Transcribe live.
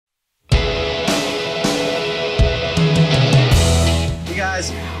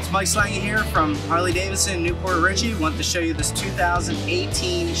guys? It's Mike Slangy here from Harley-Davidson Newport Richey. Want to show you this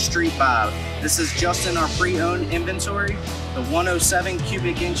 2018 Street Bob. This is just in our pre-owned inventory. The 107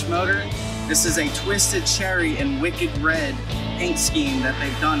 cubic inch motor. This is a twisted cherry and wicked red paint scheme that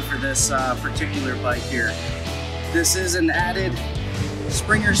they've done for this particular bike here. This is an added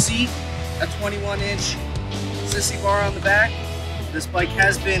Springer seat, a 21-inch sissy bar on the back. This bike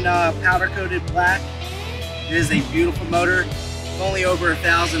has been powder coated black. It is a beautiful motor, only over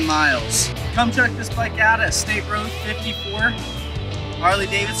 1,000 miles. Come check this bike out at State Road 54,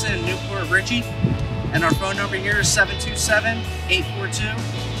 Harley-Davidson in Newport Richey. And our phone number here is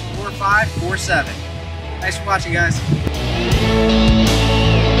 727-842-4547. Thanks for watching, guys.